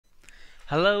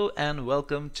Hello and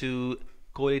welcome to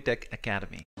Codeytek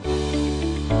Academy.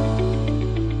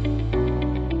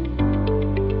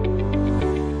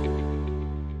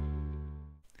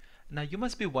 Now you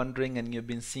must be wondering, and you've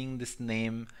been seeing this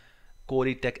name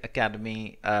Codeytek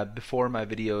Academy before my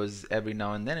videos every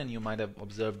now and then, and you might have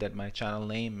observed that my channel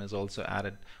name is also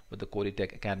added with the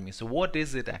Codeytek Academy. So what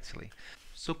is it actually?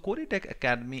 So Codeytek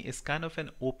Academy is kind of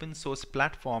an open source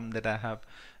platform that I have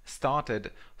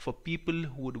started for people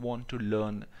who would want to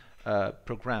learn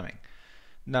programming.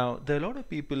 Now there are a lot of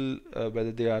people,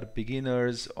 whether they are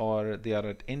beginners or they are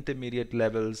at intermediate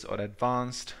levels or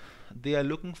advanced, they are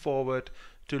looking forward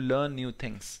to learn new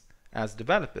things as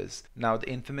developers. Now the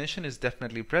information is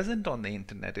definitely present on the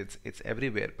internet, it's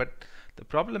everywhere, but the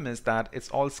problem is that it's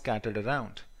all scattered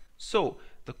around. So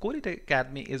the Codeytek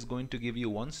Academy is going to give you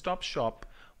one-stop shop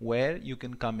where you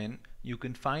can come in, you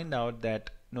can find out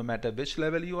that no matter which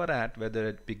level you are at, whether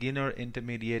at beginner,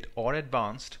 intermediate or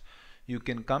advanced, you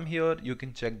can come here, you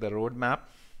can check the roadmap,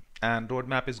 and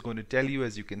roadmap is going to tell you,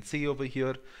 as you can see over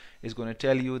here, is going to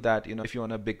tell you that if you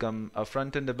want to become a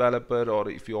front-end developer, or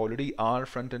if you already are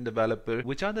front-end developer,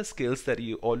 which are the skills that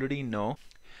you already know,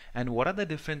 and what are the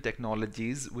different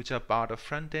technologies which are part of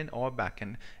front-end or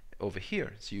back-end over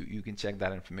here. So you can check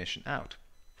that information out.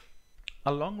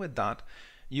 Along with that,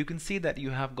 you can see that you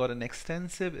have got an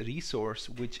extensive resource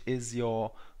which is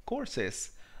your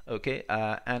courses. Okay,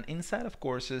 and inside of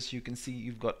courses you can see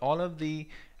you've got all of the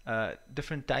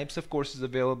different types of courses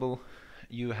available.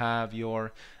 You have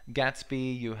your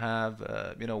Gatsby, you have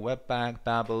WEBPACK,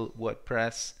 Babel,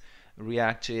 WordPress,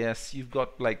 React.js. You've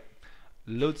got like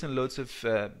loads and loads of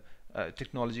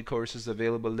technology courses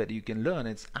available that you can learn.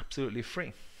 It's absolutely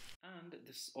free. And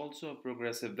this is also a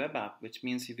progressive web app, which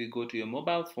means if you go to your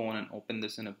mobile phone and open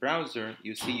this in a browser,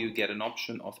 you see you get an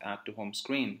option of add to home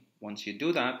screen. Once you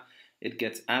do that, it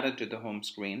gets added to the home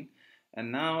screen.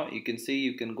 And now you can see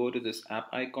you can go to this app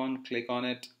icon, click on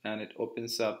it, and it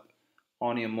opens up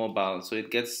on your mobile. So it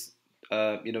gets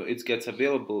it gets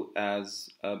available as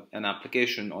an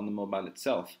application on the mobile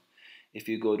itself. If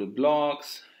you go to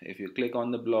blogs, if you click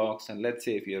on the blogs, and let's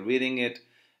say if you're reading it,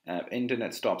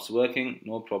 internet stops working,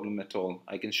 no problem at all.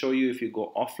 I can show you if you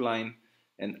go offline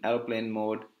in airplane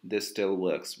mode, this still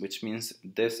works, which means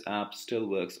this app still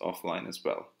works offline as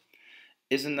well.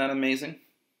 Isn't that amazing?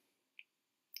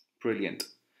 Brilliant.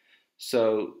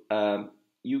 So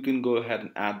you can go ahead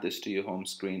and add this to your home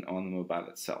screen on the mobile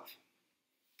itself.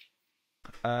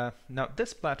 Now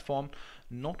this platform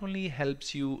not only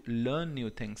helps you learn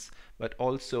new things, but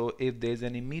also if there's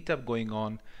any meetup going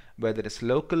on, whether it's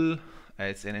local,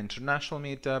 it's an international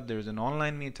meetup, there's an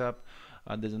online meetup,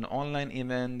 there's an online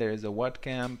event, there is a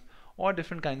WordCamp, or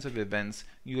different kinds of events,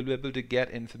 you'll be able to get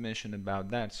information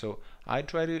about that. So I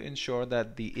try to ensure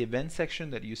that the event section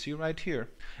that you see right here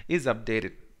is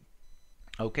updated.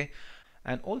 Okay,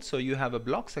 and also you have a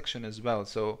blog section as well.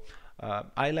 So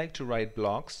I like to write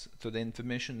blogs, so the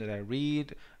information that I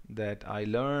read, that I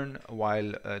learn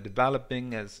while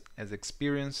developing as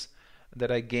experience that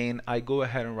I gain, I go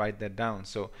ahead and write that down.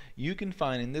 So you can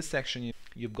find in this section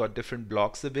you've got different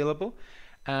blogs available,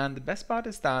 and the best part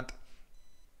is that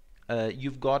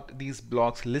you've got these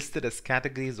blogs listed as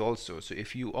categories also. So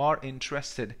if you are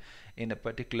interested in a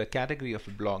particular category of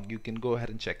a blog, you can go ahead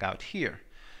and check out here.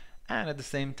 And at the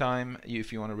same time,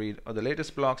 if you want to read the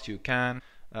latest blogs, you can.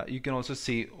 You can also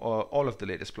see all of the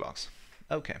latest blogs.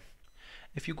 Okay.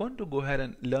 If you're going to go ahead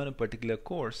and learn a particular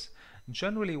course,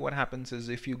 generally what happens is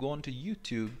if you go onto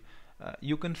YouTube,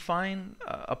 you can find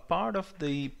a part of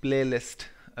the playlist,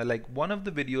 like one of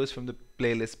the videos from the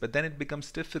playlist, but then it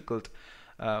becomes difficult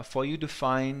for you to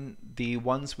find the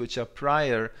ones which are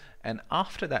prior and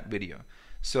after that video.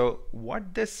 So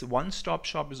what this one-stop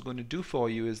shop is going to do for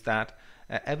you is that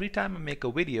every time I make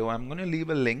a video, I'm going to leave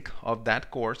a link of that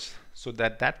course so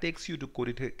that takes you to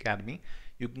Codeytek Academy.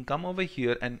 You can come over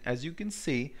here, and as you can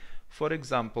see, for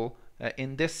example,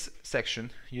 in this section,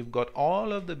 you've got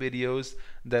all of the videos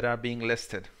that are being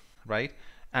listed, right?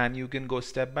 And you can go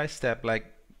step by step,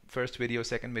 like first video,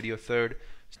 second video, third.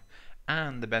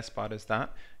 And the best part is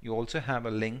that you also have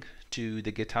a link to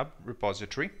the GitHub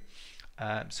repository,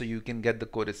 so you can get the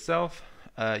code itself.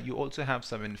 You also have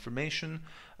some information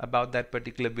about that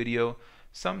particular video.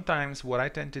 Sometimes what I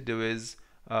tend to do is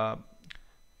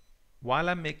while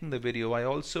I'm making the video, I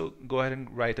also go ahead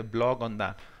and write a blog on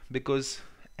that, because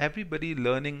everybody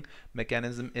learning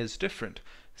mechanism is different.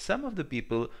 Some of the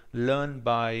people learn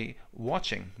by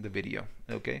watching the video.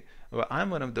 Okay, well,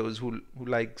 I'm one of those who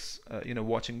likes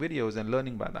watching videos and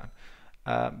learning by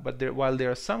that. But while there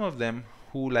are some of them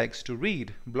who likes to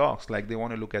read blogs, like they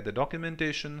want to look at the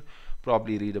documentation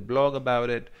probably read a blog about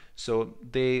it. So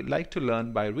they like to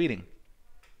learn by reading.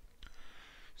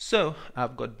 So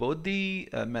I've got both the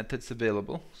methods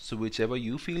available. So whichever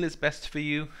you feel is best for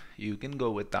you, you can go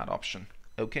with that option.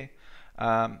 Okay.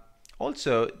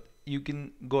 Also, you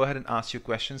can go ahead and ask your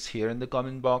questions here in the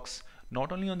comment box,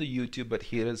 not only on the YouTube but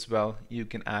here as well. You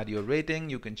can add your rating,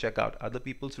 you can check out other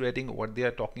people's rating, what they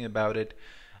are talking about it.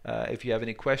 If you have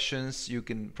any questions, you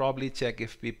can probably check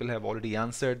if people have already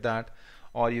answered that,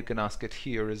 or you can ask it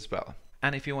here as well.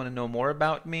 And if you want to know more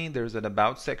about me, there's an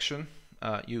about section.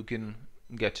 You can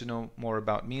get to know more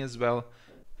about me as well.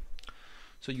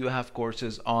 So you have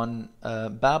courses on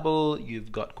Babel,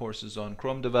 you've got courses on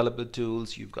Chrome developer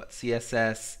tools, you've got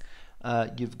CSS,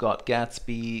 you've got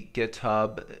Gatsby,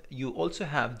 GitHub, you also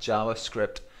have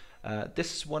JavaScript.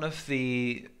 This is one of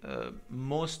the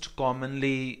most common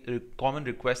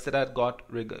requests that I've got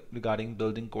regarding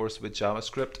building course with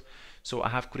JavaScript. So I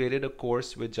have created a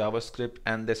course with JavaScript,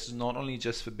 and this is not only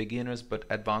just for beginners but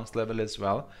advanced level as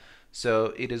well.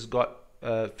 So it has got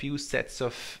a few sets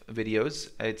of videos.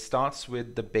 It starts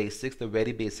with the basics, the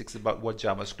very basics about what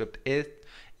JavaScript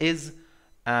is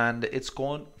and its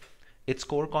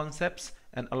core concepts,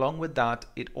 and along with that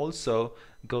it also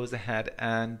goes ahead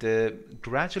and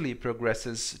gradually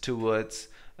progresses towards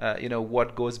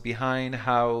what goes behind,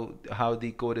 how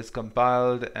the code is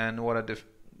compiled, and what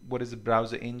is the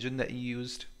browser engine that you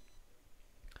used,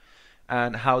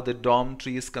 and how the DOM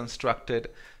tree is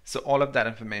constructed. So all of that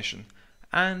information.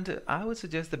 And I would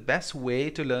suggest the best way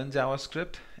to learn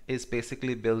JavaScript is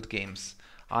basically build games.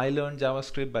 I learned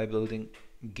JavaScript by building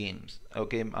games.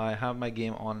 Okay, I have my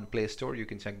game on Play Store. You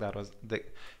can check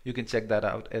that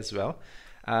out as well.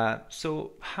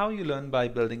 So how you learn by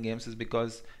building games is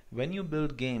because when you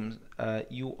build games,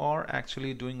 you are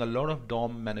actually doing a lot of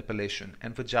DOM manipulation,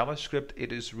 and for JavaScript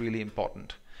it is really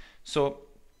important. So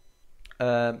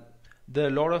there are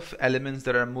a lot of elements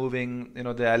that are moving,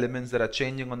 the elements that are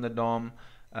changing on the DOM.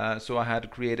 So I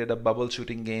had created a bubble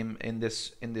shooting game in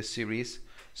this series.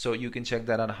 So you can check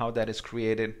that out, how that is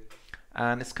created.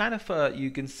 And it's kind of you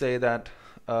can say that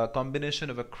a combination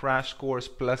of a crash course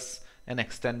plus an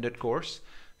extended course.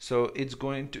 So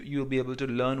you'll be able to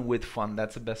learn with fun.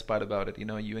 That's the best part about it.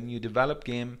 When you develop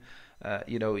game,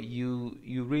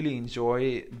 you really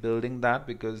enjoy building that,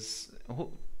 because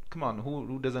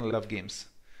who doesn't love games?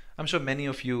 I'm sure many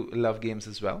of you love games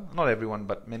as well. Not everyone,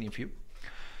 but many of you.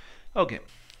 Okay,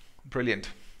 brilliant.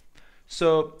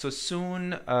 So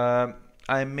soon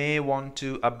I may want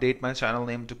to update my channel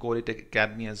name to Codeytek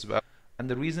Academy as well. And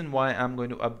the reason why I'm going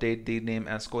to update the name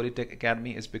as Codeytek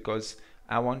Academy is because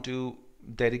I want to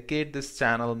dedicate this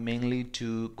channel mainly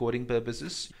to coding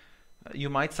purposes. You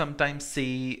might sometimes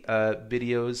see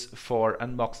videos for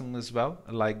unboxing as well,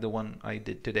 like the one I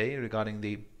did today regarding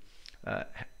the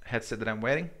headset that I'm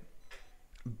wearing.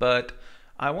 But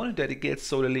I want to dedicate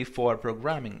solely for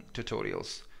programming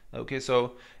tutorials. Okay,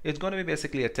 so it's going to be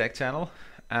basically a tech channel,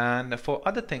 and for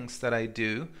other things that I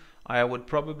do, I would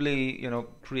probably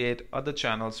create other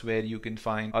channels where you can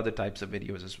find other types of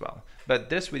videos as well. But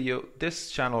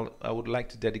this channel, I would like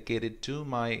to dedicate it to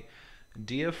my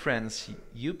dear friends,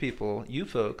 you people, you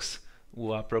folks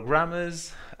who are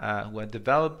programmers, who are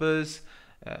developers,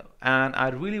 and I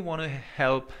really want to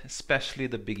help especially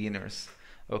the beginners.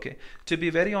 Okay, to be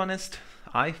very honest,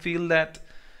 I feel that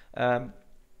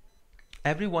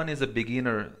everyone is a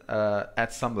beginner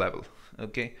at some level.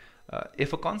 Okay,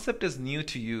 if a concept is new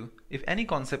to you, if any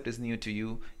concept is new to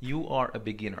you, you are a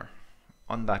beginner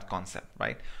on that concept,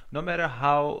 right? No matter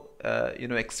how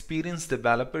experienced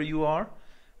developer you are,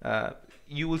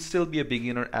 you will still be a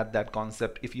beginner at that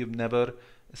concept if you've never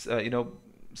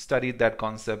studied that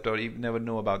concept, or you never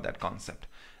know about that concept.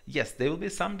 Yes, there will be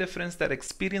some difference that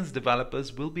experienced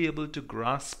developers will be able to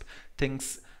grasp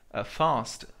things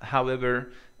fast.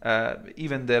 However,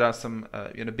 even there are some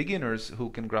beginners who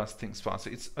can grasp things fast.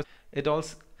 It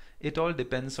all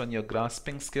depends on your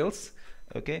grasping skills.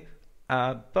 Okay,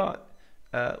 but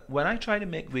when I try to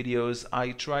make videos,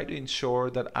 I try to ensure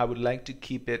that I would like to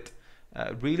keep it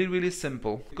really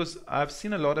simple, because I've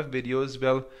seen a lot of videos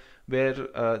where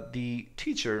the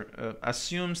teacher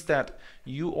assumes that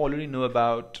you already know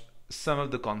about some of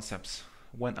the concepts.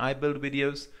 When I build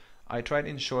videos, I try to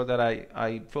ensure that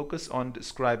I focus on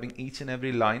describing each and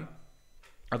every line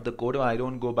of the code. I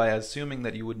don't go by assuming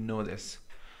that you would know this.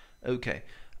 Okay,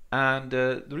 and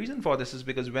the reason for this is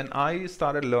because when I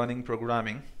started learning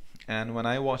programming and when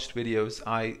I watched videos,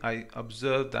 I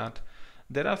observed that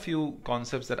there are a few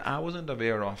concepts that I wasn't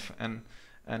aware of, and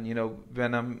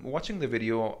when I'm watching the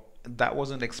video, that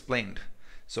wasn't explained.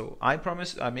 So I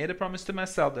made a promise to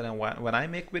myself that when I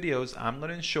make videos, I'm going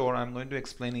to ensure I'm going to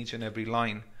explain each and every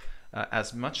line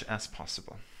as much as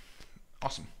possible.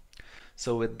 Awesome.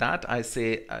 So with that, I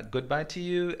say goodbye to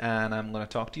you, and I'm going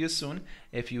to talk to you soon.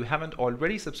 If you haven't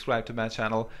already subscribed to my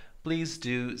channel, please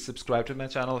do subscribe to my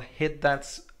channel. Hit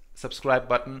that subscribe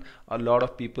button. A lot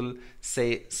of people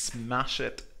say smash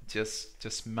it. Just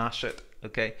smash it,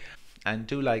 okay? And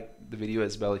do like the video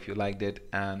as well if you liked it,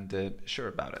 and sure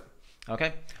about it.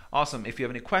 Okay, awesome. If you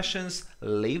have any questions,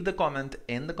 leave the comment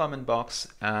in the comment box,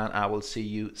 and I will see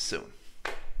you soon.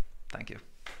 Thank you.